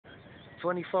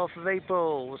24th of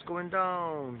April, what's going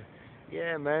down?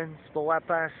 Yeah, man, it's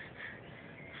about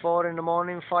 4 in the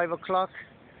morning, 5 o'clock.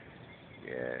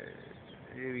 Yeah,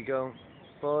 here we go.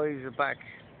 Boys are back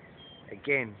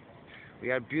again. We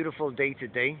had a beautiful day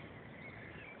today,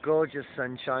 gorgeous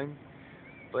sunshine,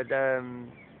 but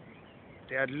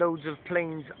they had loads of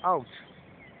planes out,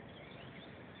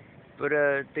 but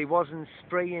they wasn't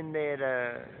spraying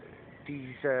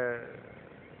these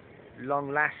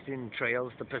long-lasting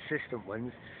trails, the persistent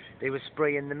ones. They were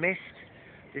spraying the mist.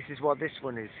 This is what this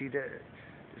one is. See this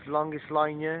longest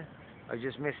line here? I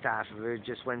just missed half of it. It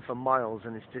just went for miles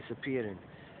and it's disappearing.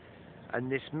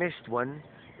 And this mist one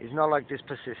is not like this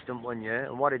persistent one here.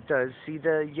 And what it does, see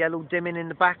the yellow dimming in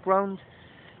the background?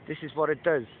 This is what it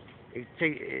does.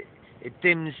 It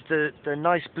dims the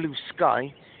nice blue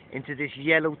sky into this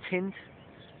yellow tint.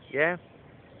 Yeah?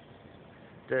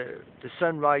 The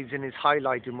sun rising is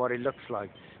highlighting what it looks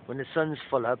like. When the sun's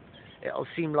full up, it'll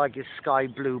seem like it's sky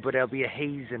blue, but there'll be a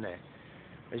haze in it.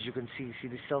 As you can see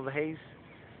the silver haze?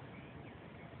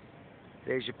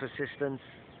 There's your persistence.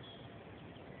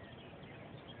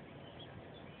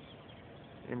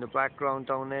 In the background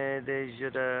down there, there's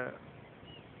your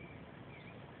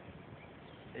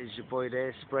boy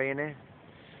there spraying it.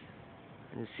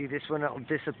 And you see this one, it'll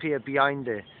disappear behind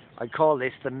it. I call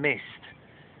this the mist.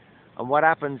 And what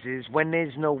happens is, when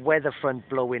there's no weather front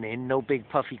blowing in, no big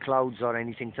puffy clouds or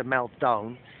anything to melt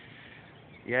down,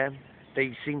 yeah,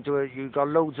 they seem to, you've got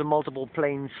loads of multiple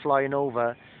planes flying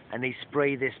over, and they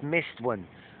spray this mist one,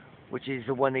 which is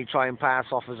the one they try and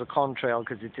pass off as a contrail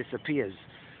because it disappears.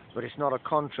 But it's not a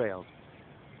contrail,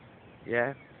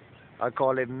 yeah? I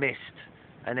call it mist.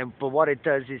 And then, but what it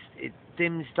does is, it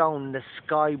dims down the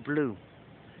sky blue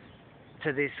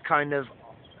to this kind of,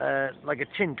 like a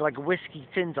tint, like a whiskey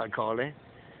tint, I call it.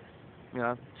 You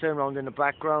know, turn around in the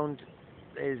background.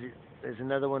 There's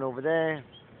another one over there.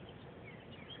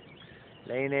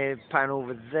 Laying there, pan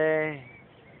over there.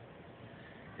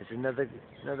 There's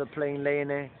another plane laying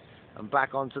there. And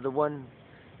back onto the one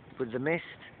with the mist.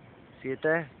 See it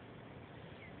there?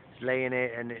 It's laying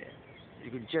there, and you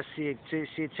can just see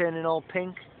it turning all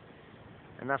pink.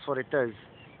 And that's what it does.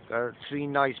 Got 3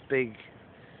 nice big,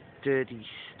 dirty,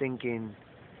 stinking,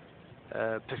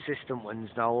 persistent ones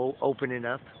now opening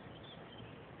up.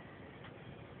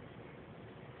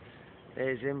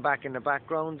 There's him back in the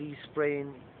background. He's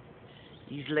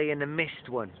laying a mist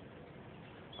one.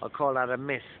 I'll call that a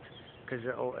mist because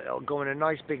it'll go in a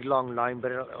nice big long line,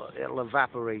 but it'll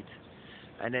evaporate,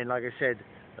 and then, like I said,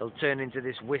 it'll turn into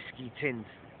this whiskey tint.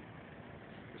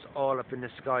 It's all up in the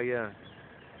sky here.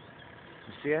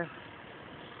 You see it?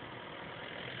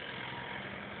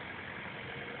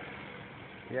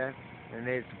 Yeah. And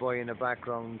there's the boy in the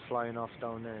background flying off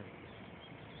down there.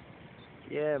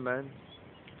 Yeah, man.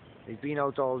 They've been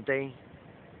out all day.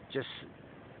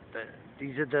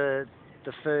 These are the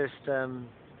first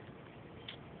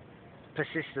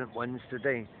persistent ones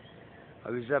today. I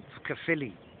was up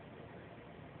Caerphilly,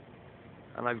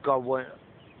 and I've got one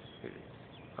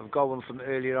from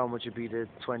earlier on, which would be the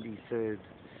 23rd.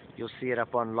 You'll see it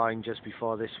up online just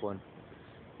before this one.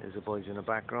 There's the boys in the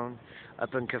background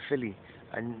up in Caerphilly,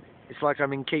 and it's like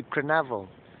I'm in Cape Canaveral.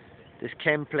 This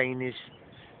chem plane is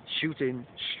shooting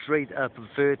straight up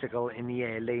vertical in the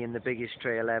air, laying the biggest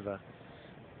trail ever.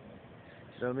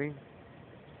 You know what I mean?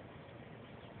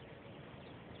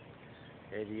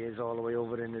 There he is, all the way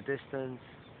over in the distance,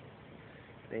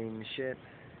 laying the shit.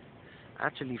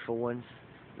 Actually, for once,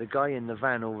 the guy in the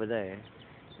van over there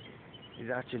is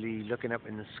actually looking up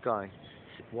in the sky,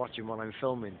 watching what I'm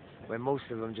filming, where most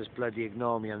of them just bloody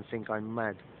ignore me and think I'm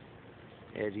mad.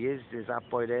 There he is, there's that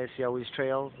boy there, see how his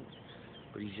trail?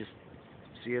 But he's just,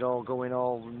 see it all going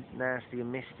all nasty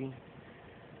and misty?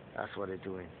 That's what they're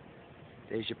doing.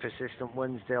 There's your persistent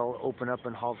ones, they'll open up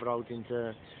and hover out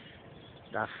into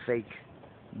that fake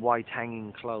white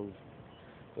hanging cloud.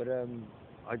 But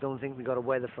I don't think we got a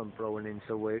weather front blowing in,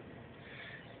 so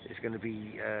it's going to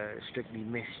be strictly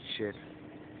mist shit.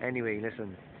 Anyway,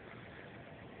 listen.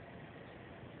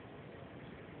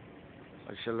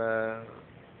 I shall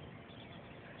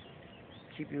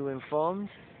keep you informed,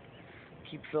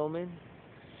 keep filming,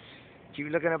 keep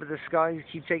looking up at the skies,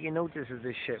 keep taking notice of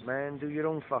this shit, man. Do your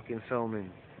own fucking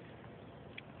filming.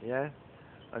 Yeah?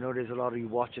 I know there's a lot of you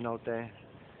watching out there,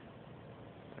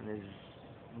 and there's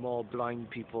more blind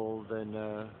people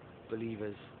than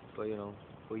believers, but you know,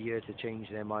 we're here to change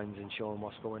their minds and show them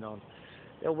what's going on.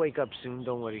 They'll wake up soon,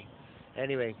 don't worry.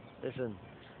 Anyway, listen,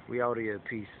 we out of here,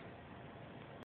 peace.